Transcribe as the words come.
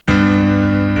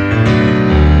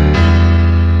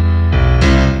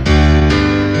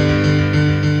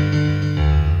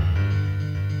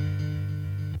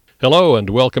Hello, and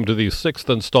welcome to the sixth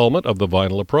installment of the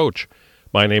Vinyl Approach.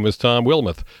 My name is Tom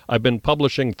Wilmoth. I've been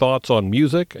publishing thoughts on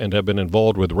music and have been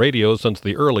involved with radio since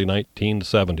the early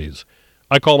 1970s.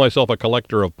 I call myself a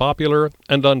collector of popular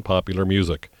and unpopular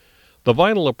music. The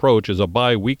Vinyl Approach is a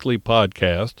bi-weekly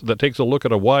podcast that takes a look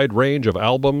at a wide range of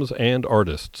albums and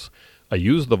artists. I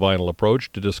use the Vinyl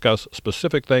Approach to discuss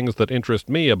specific things that interest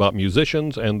me about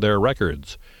musicians and their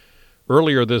records.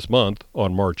 Earlier this month,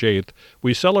 on March 8th,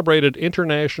 we celebrated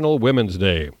International Women's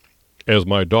Day. As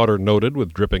my daughter noted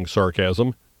with dripping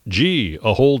sarcasm, gee,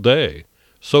 a whole day.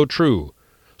 So true.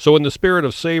 So in the spirit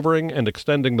of savoring and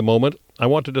extending the moment, I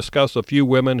want to discuss a few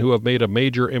women who have made a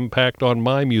major impact on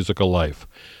my musical life.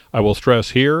 I will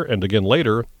stress here, and again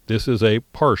later, this is a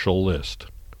partial list.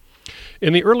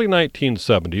 In the early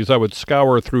 1970s, I would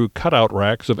scour through cutout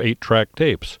racks of 8-track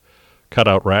tapes.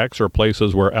 Cutout racks are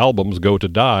places where albums go to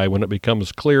die when it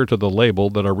becomes clear to the label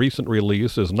that a recent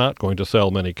release is not going to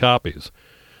sell many copies.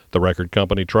 The record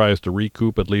company tries to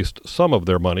recoup at least some of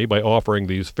their money by offering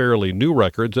these fairly new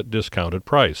records at discounted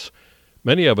price.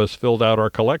 Many of us filled out our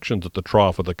collections at the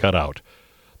trough of the cutout.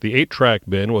 The 8-track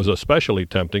bin was especially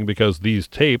tempting because these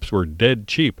tapes were dead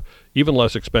cheap, even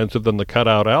less expensive than the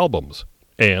cutout albums,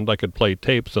 and I could play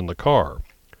tapes in the car.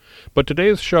 But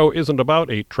today's show isn't about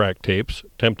 8-track tapes,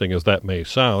 tempting as that may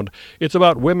sound. It's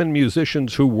about women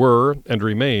musicians who were and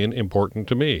remain important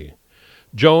to me.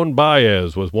 Joan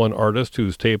Baez was one artist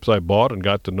whose tapes I bought and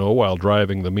got to know while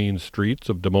driving the mean streets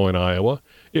of Des Moines, Iowa.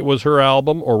 It was her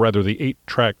album, or rather the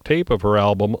 8-track tape of her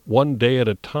album, One Day at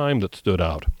a Time, that stood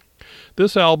out.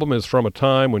 This album is from a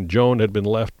time when Joan had been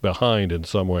left behind in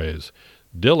some ways.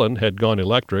 Dylan had gone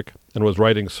electric and was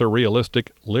writing surrealistic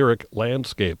lyric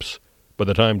landscapes. By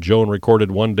the time Joan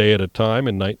recorded One Day at a Time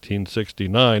in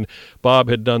 1969, Bob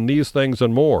had done these things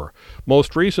and more.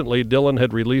 Most recently, Dylan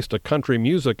had released a country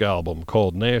music album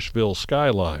called Nashville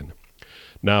Skyline.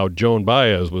 Now Joan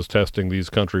Baez was testing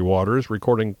these country waters,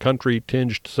 recording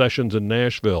country-tinged sessions in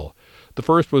Nashville. The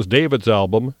first was David's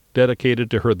album,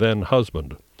 dedicated to her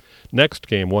then-husband. Next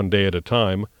came One Day at a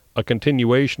Time, a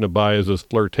continuation of Baez's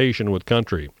flirtation with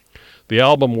country. The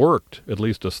album worked, at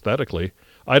least aesthetically.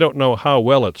 I don't know how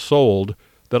well it sold.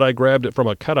 That I grabbed it from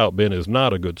a cutout bin is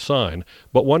not a good sign,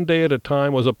 but One Day at a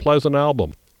Time was a pleasant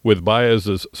album, with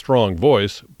Baez's strong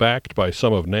voice backed by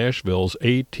some of Nashville's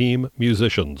A-team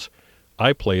musicians.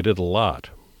 I played it a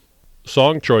lot.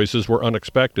 Song choices were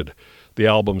unexpected. The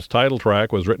album's title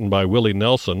track was written by Willie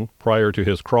Nelson prior to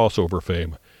his crossover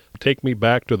fame. Take Me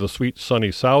Back to the Sweet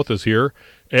Sunny South is here,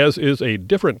 as is a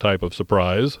different type of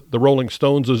surprise, the Rolling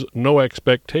Stones' No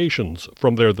Expectations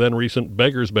from their then-recent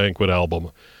Beggar's Banquet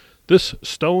album. This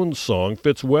Stones song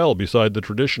fits well beside the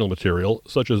traditional material,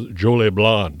 such as Jolie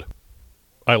Blonde.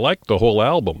 I liked the whole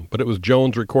album, but it was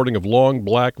Joan's recording of Long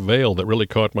Black Veil that really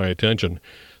caught my attention.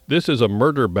 This is a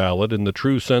murder ballad in the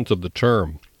true sense of the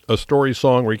term, a story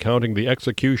song recounting the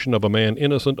execution of a man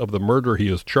innocent of the murder he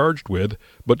is charged with,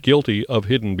 but guilty of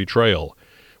hidden betrayal.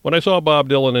 When I saw Bob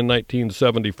Dylan in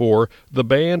 1974, the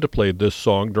band played this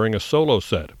song during a solo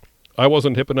set. I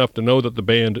wasn't hip enough to know that the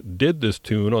band did this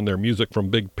tune on their Music from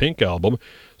Big Pink album,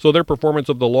 so their performance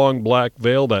of the Long Black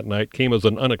Veil that night came as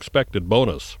an unexpected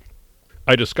bonus.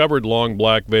 I discovered Long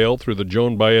Black Veil through the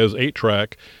Joan Baez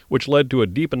 8-track, which led to a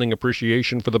deepening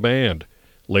appreciation for the band.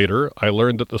 Later, I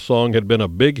learned that the song had been a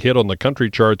big hit on the country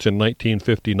charts in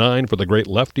 1959 for the great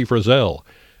Lefty Frizzell,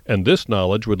 and this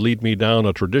knowledge would lead me down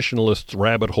a traditionalist's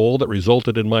rabbit hole that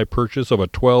resulted in my purchase of a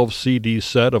 12-CD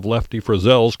set of Lefty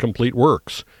Frizzell's complete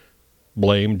works.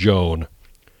 Blame Joan.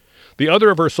 The other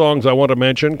of her songs I want to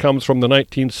mention comes from the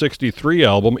 1963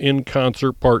 album In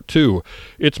Concert Part 2.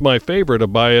 It's my favorite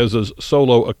of Baez's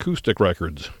solo acoustic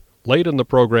records. Late in the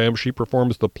program, she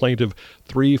performs the plaintive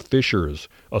Three Fishers,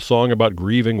 a song about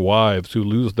grieving wives who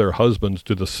lose their husbands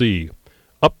to the sea.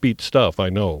 Upbeat stuff, I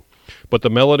know. But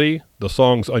the melody, the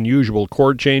song's unusual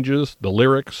chord changes, the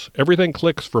lyrics, everything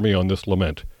clicks for me on this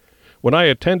lament. When I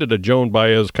attended a Joan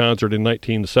Baez concert in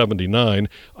 1979,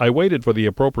 I waited for the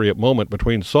appropriate moment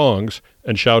between songs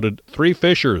and shouted, "Three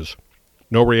Fishers!"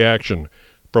 No reaction,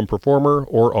 from performer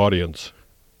or audience.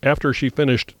 After she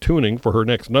finished tuning for her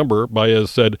next number,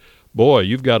 Baez said, "Boy,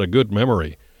 you've got a good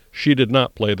memory." She did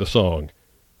not play the song.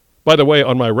 By the way,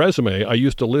 on my resume, I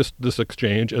used to list this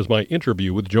exchange as my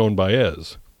interview with Joan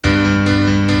Baez.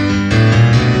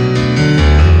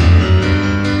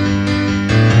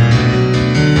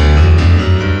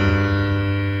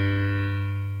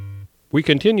 We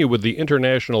continue with the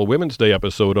International Women's Day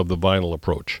episode of the Vinyl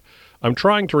Approach. I'm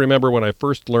trying to remember when I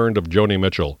first learned of Joni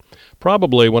Mitchell.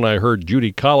 Probably when I heard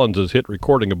Judy Collins' hit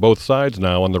recording of Both Sides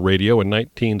Now on the radio in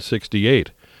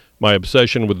 1968. My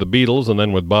obsession with the Beatles and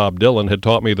then with Bob Dylan had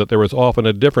taught me that there was often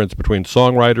a difference between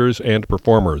songwriters and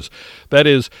performers. That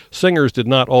is, singers did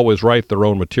not always write their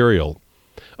own material.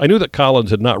 I knew that Collins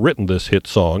had not written this hit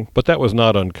song, but that was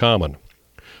not uncommon.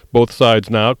 Both Sides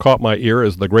Now caught my ear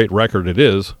as the great record it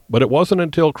is, but it wasn't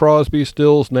until Crosby,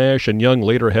 Stills, Nash, and Young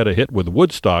later had a hit with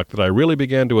Woodstock that I really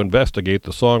began to investigate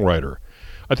the songwriter.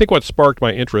 I think what sparked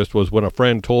my interest was when a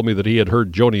friend told me that he had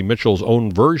heard Joni Mitchell's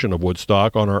own version of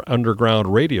Woodstock on our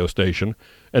underground radio station,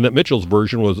 and that Mitchell's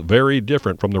version was very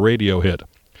different from the radio hit.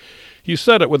 He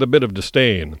said it with a bit of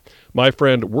disdain. My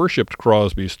friend worshipped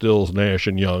Crosby, Stills, Nash,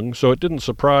 and Young, so it didn't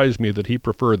surprise me that he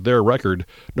preferred their record,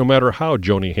 no matter how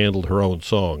Joni handled her own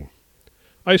song.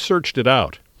 I searched it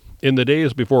out. In the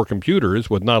days before computers,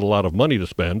 with not a lot of money to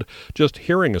spend, just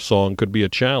hearing a song could be a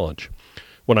challenge.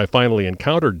 When I finally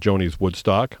encountered Joni's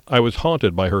Woodstock, I was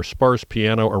haunted by her sparse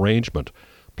piano arrangement.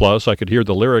 Plus, I could hear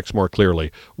the lyrics more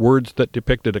clearly, words that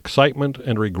depicted excitement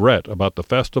and regret about the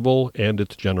festival and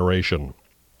its generation.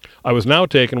 I was now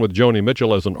taken with Joni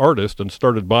Mitchell as an artist and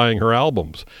started buying her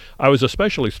albums. I was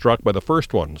especially struck by the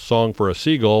first one, Song for a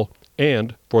Seagull,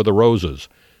 and For the Roses.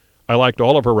 I liked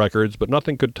all of her records, but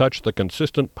nothing could touch the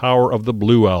consistent power of the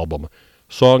Blue album.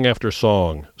 Song after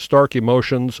song, stark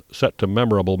emotions set to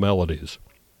memorable melodies.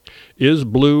 Is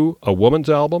Blue a woman's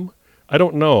album? I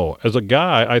don't know. As a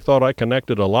guy, I thought I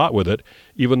connected a lot with it,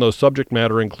 even though subject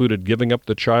matter included giving up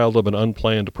the child of an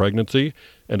unplanned pregnancy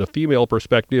and a female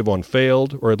perspective on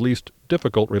failed, or at least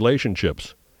difficult,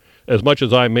 relationships. As much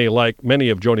as I may like many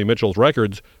of Joni Mitchell's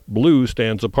records, Blue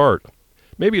stands apart.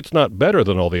 Maybe it's not better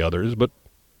than all the others, but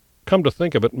come to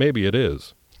think of it, maybe it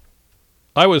is.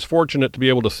 I was fortunate to be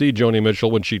able to see Joni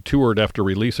Mitchell when she toured after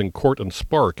releasing Court and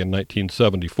Spark in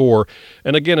 1974,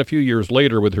 and again a few years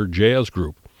later with her jazz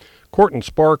group. Court and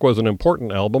Spark was an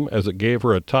important album as it gave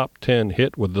her a top 10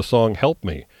 hit with the song Help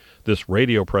Me. This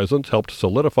radio presence helped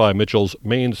solidify Mitchell's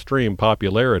mainstream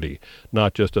popularity,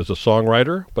 not just as a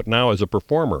songwriter, but now as a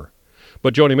performer.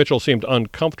 But Joni Mitchell seemed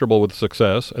uncomfortable with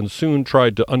success and soon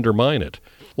tried to undermine it,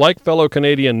 like fellow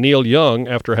Canadian Neil Young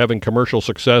after having commercial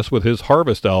success with his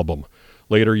Harvest album.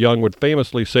 Later, Young would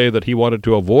famously say that he wanted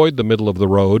to avoid the middle of the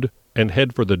road and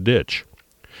head for the ditch.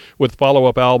 With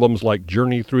follow-up albums like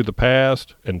Journey Through the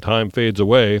Past and Time Fades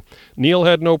Away, Neil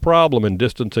had no problem in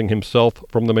distancing himself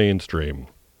from the mainstream.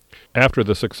 After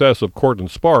the success of Court and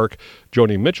Spark,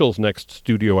 Joni Mitchell's next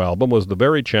studio album was the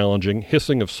very challenging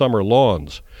Hissing of Summer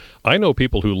Lawns. I know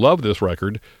people who love this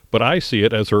record, but I see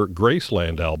it as her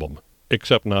Graceland album,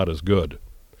 except not as good.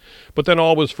 But then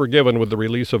all was forgiven with the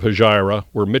release of Hejira,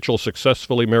 where Mitchell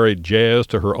successfully married jazz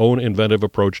to her own inventive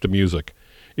approach to music.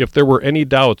 If there were any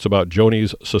doubts about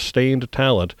Joni's sustained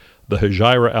talent, the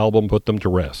Hejira album put them to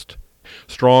rest.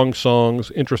 Strong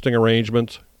songs, interesting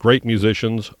arrangements, great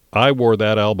musicians, I wore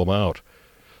that album out.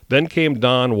 Then came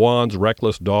Don Juan's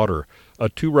Reckless Daughter, a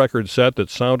two-record set that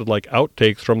sounded like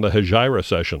outtakes from the Hejira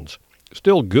sessions.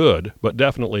 Still good, but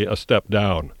definitely a step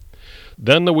down.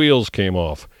 Then the wheels came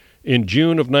off. In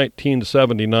June of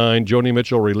 1979, Joni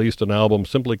Mitchell released an album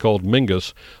simply called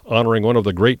Mingus, honoring one of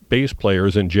the great bass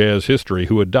players in jazz history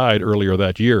who had died earlier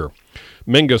that year.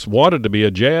 Mingus wanted to be a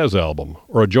jazz album,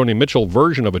 or a Joni Mitchell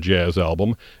version of a jazz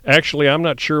album. Actually, I'm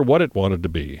not sure what it wanted to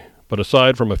be, but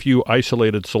aside from a few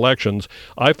isolated selections,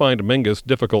 I find Mingus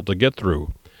difficult to get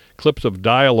through. Clips of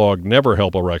dialogue never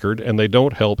help a record, and they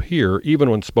don't help here, even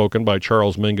when spoken by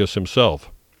Charles Mingus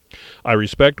himself. I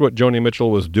respect what Joni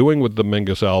Mitchell was doing with the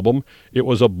Mingus album. It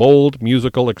was a bold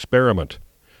musical experiment.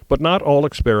 But not all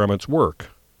experiments work.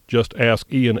 Just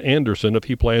ask Ian Anderson if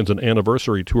he plans an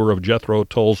anniversary tour of Jethro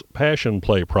Tull's Passion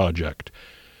Play project.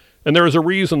 And there is a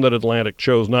reason that Atlantic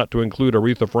chose not to include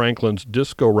Aretha Franklin's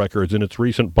disco records in its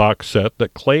recent box set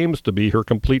that claims to be her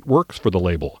complete works for the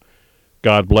label.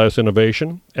 God bless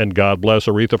innovation, and God bless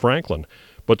Aretha Franklin,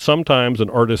 but sometimes an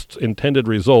artist's intended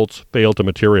results fail to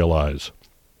materialize.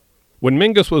 When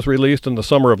Mingus was released in the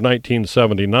summer of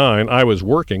 1979, I was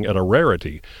working at a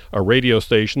Rarity, a radio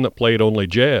station that played only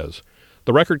jazz.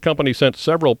 The record company sent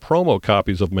several promo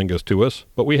copies of Mingus to us,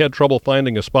 but we had trouble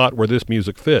finding a spot where this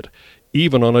music fit,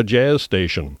 even on a jazz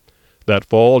station. That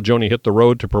fall, Joni hit the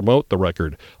road to promote the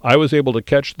record. I was able to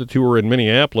catch the tour in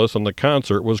Minneapolis, and the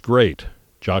concert was great.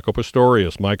 Jaco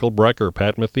Pastorius, Michael Brecker,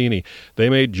 Pat Metheny,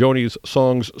 they made Joni's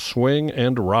songs swing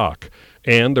and rock,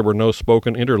 and there were no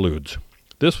spoken interludes.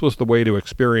 This was the way to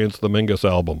experience the Mingus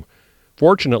album.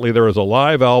 Fortunately, there is a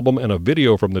live album and a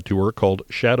video from the tour called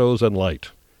Shadows and Light.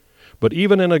 But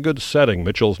even in a good setting,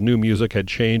 Mitchell's new music had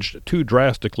changed too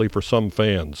drastically for some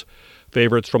fans.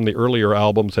 Favorites from the earlier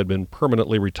albums had been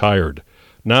permanently retired.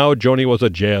 Now Joni was a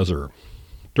jazzer.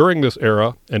 During this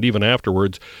era, and even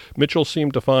afterwards, Mitchell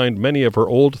seemed to find many of her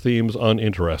old themes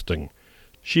uninteresting.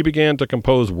 She began to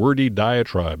compose wordy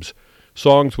diatribes,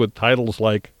 songs with titles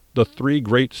like The Three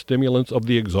Great Stimulants of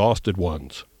the Exhausted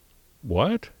Ones.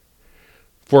 What?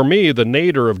 For me, the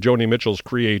nadir of Joni Mitchell's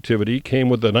creativity came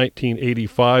with the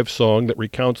 1985 song that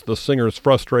recounts the singer's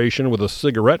frustration with a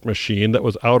cigarette machine that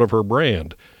was out of her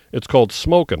brand. It's called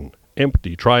Smokin',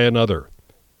 Empty, Try Another.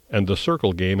 And the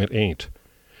circle game it ain't.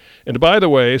 And by the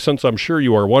way, since I'm sure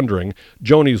you are wondering,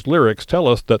 Joni's lyrics tell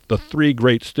us that the three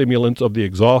great stimulants of the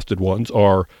exhausted ones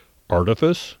are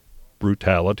artifice,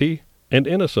 brutality, and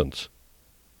innocence.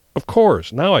 Of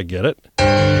course, now I get it.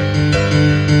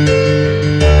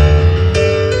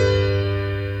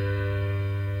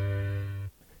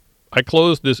 I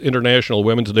closed this International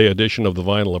Women's Day edition of the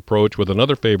Vinyl Approach with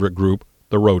another favorite group,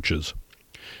 the Roaches.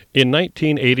 In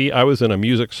 1980, I was in a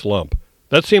music slump.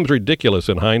 That seems ridiculous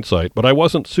in hindsight, but I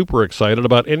wasn't super excited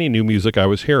about any new music I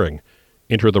was hearing.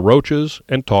 Enter the Roaches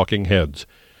and Talking Heads.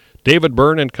 David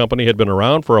Byrne and company had been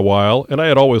around for a while, and I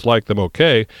had always liked them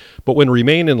okay, but when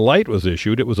Remain in Light was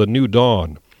issued, it was a new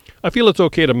dawn. I feel it's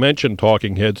okay to mention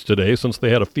Talking Heads today since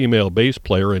they had a female bass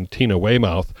player in Tina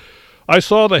Weymouth. I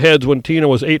saw the Heads when Tina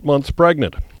was 8 months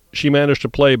pregnant. She managed to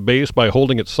play bass by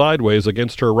holding it sideways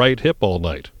against her right hip all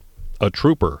night. A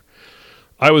trooper.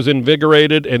 I was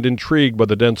invigorated and intrigued by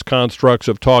the dense constructs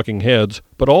of Talking Heads,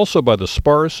 but also by the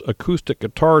sparse acoustic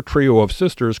guitar trio of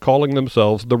sisters calling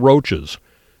themselves the Roaches.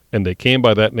 And they came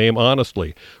by that name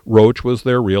honestly. Roach was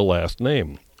their real last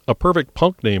name. A perfect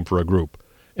punk name for a group.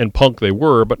 And punk they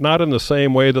were, but not in the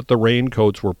same way that the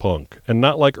Raincoats were punk, and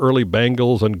not like early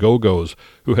Bangles and Go-Go's,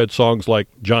 who had songs like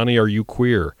Johnny Are You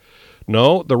Queer?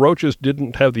 No, the Roaches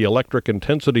didn't have the electric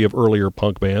intensity of earlier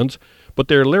punk bands, but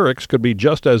their lyrics could be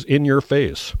just as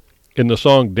in-your-face. In the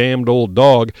song Damned Old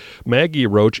Dog, Maggie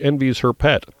Roach envies her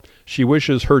pet. She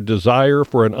wishes her desire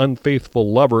for an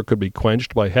unfaithful lover could be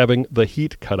quenched by having the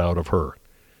heat cut out of her.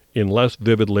 In less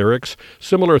vivid lyrics,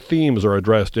 similar themes are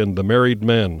addressed in The Married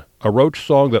Men, a Roach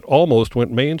song that almost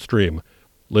went mainstream.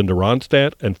 Linda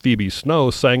Ronstadt and Phoebe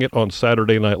Snow sang it on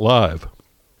Saturday Night Live.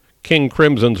 King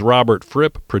Crimson's Robert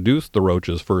Fripp produced the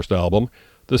Roaches' first album.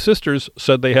 The sisters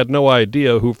said they had no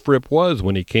idea who Fripp was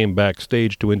when he came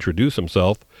backstage to introduce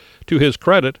himself. To his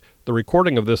credit, the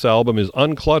recording of this album is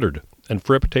uncluttered, and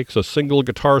Fripp takes a single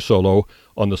guitar solo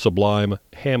on the sublime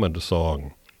Hammond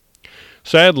song.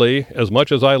 Sadly, as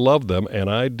much as I loved them, and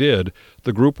I did,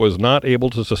 the group was not able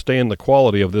to sustain the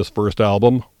quality of this first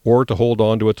album or to hold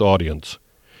on to its audience.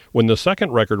 When the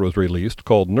second record was released,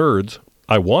 called Nerds,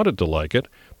 I wanted to like it,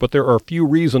 but there are few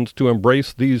reasons to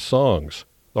embrace these songs.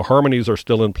 The harmonies are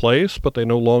still in place, but they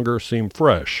no longer seem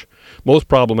fresh. Most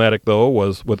problematic, though,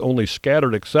 was, with only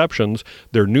scattered exceptions,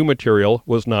 their new material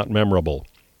was not memorable.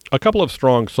 A couple of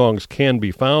strong songs can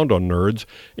be found on Nerds,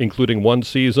 including One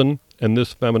Season and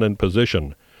This Feminine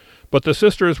Position. But the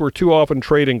sisters were too often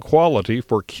trading quality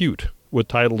for cute, with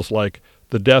titles like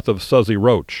The Death of Suzy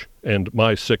Roach and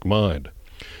My Sick Mind.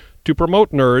 To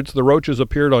promote Nerds, the Roaches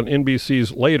appeared on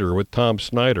NBC's Later with Tom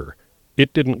Snyder.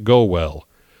 It didn't go well.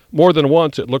 More than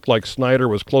once it looked like Snyder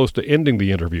was close to ending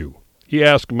the interview. He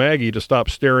asked Maggie to stop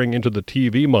staring into the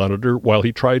TV monitor while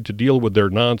he tried to deal with their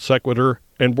non-sequitur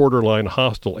and borderline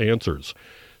hostile answers.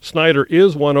 Snyder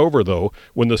is won over, though,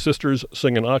 when the sisters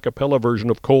sing an a cappella version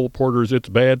of Cole Porter's It's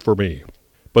Bad for Me.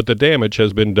 But the damage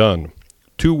has been done.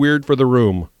 Too weird for the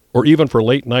room, or even for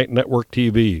late-night network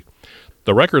TV.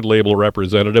 The record label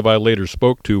representative I later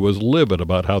spoke to was livid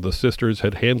about how the sisters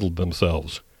had handled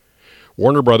themselves.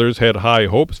 Warner Brothers had high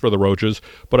hopes for the Roaches,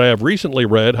 but I have recently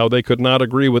read how they could not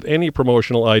agree with any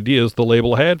promotional ideas the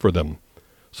label had for them.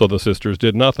 So the sisters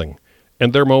did nothing,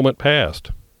 and their moment passed.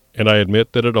 And I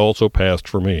admit that it also passed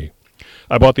for me.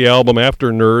 I bought the album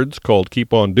after Nerds, called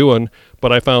Keep On Doin',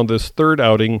 but I found this third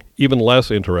outing even less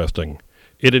interesting.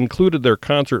 It included their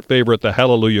concert favorite, the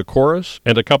Hallelujah Chorus,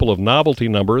 and a couple of novelty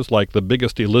numbers like The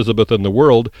Biggest Elizabeth in the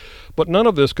World, but none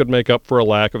of this could make up for a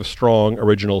lack of strong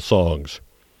original songs.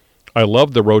 I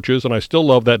loved the Roaches, and I still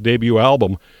love that debut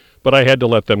album, but I had to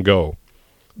let them go.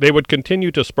 They would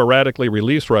continue to sporadically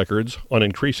release records on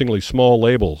increasingly small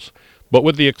labels, but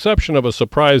with the exception of a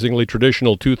surprisingly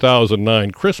traditional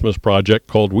 2009 Christmas project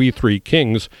called We Three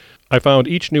Kings, I found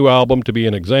each new album to be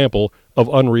an example of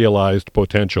unrealized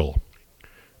potential.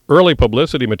 Early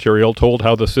publicity material told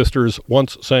how the sisters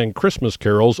once sang Christmas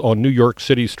carols on New York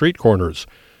City street corners.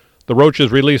 The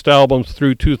Roaches released albums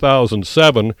through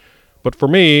 2007, but for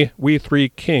me, We Three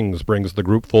Kings brings the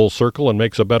group full circle and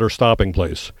makes a better stopping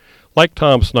place. Like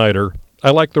Tom Snyder,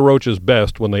 I like the Roaches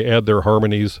best when they add their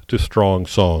harmonies to strong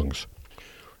songs.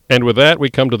 And with that, we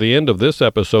come to the end of this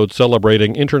episode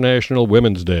celebrating International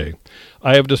Women's Day.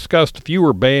 I have discussed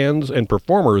fewer bands and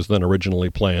performers than originally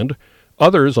planned.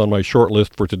 Others on my short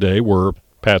list for today were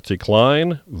Patsy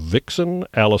Cline, Vixen,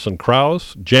 Alison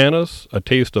Krauss, Janice, A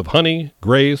Taste of Honey,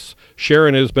 Grace,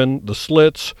 Sharon Isbin, The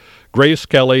Slits, Grace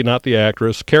Kelly, not the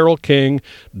actress, Carole King,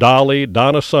 Dolly,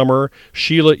 Donna Summer,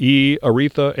 Sheila E.,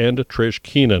 Aretha, and Trish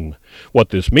Keenan. What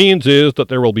this means is that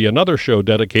there will be another show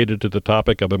dedicated to the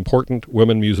topic of important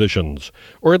women musicians,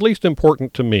 or at least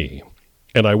important to me,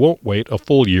 and I won't wait a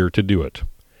full year to do it.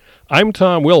 I'm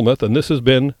Tom Wilmoth, and this has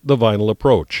been The Vinyl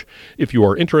Approach. If you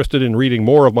are interested in reading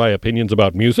more of my opinions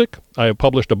about music, I have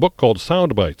published a book called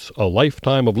Soundbites, A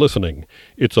Lifetime of Listening.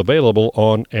 It's available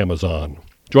on Amazon.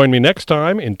 Join me next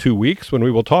time in 2 weeks when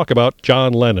we will talk about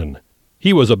John Lennon.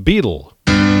 He was a Beatle.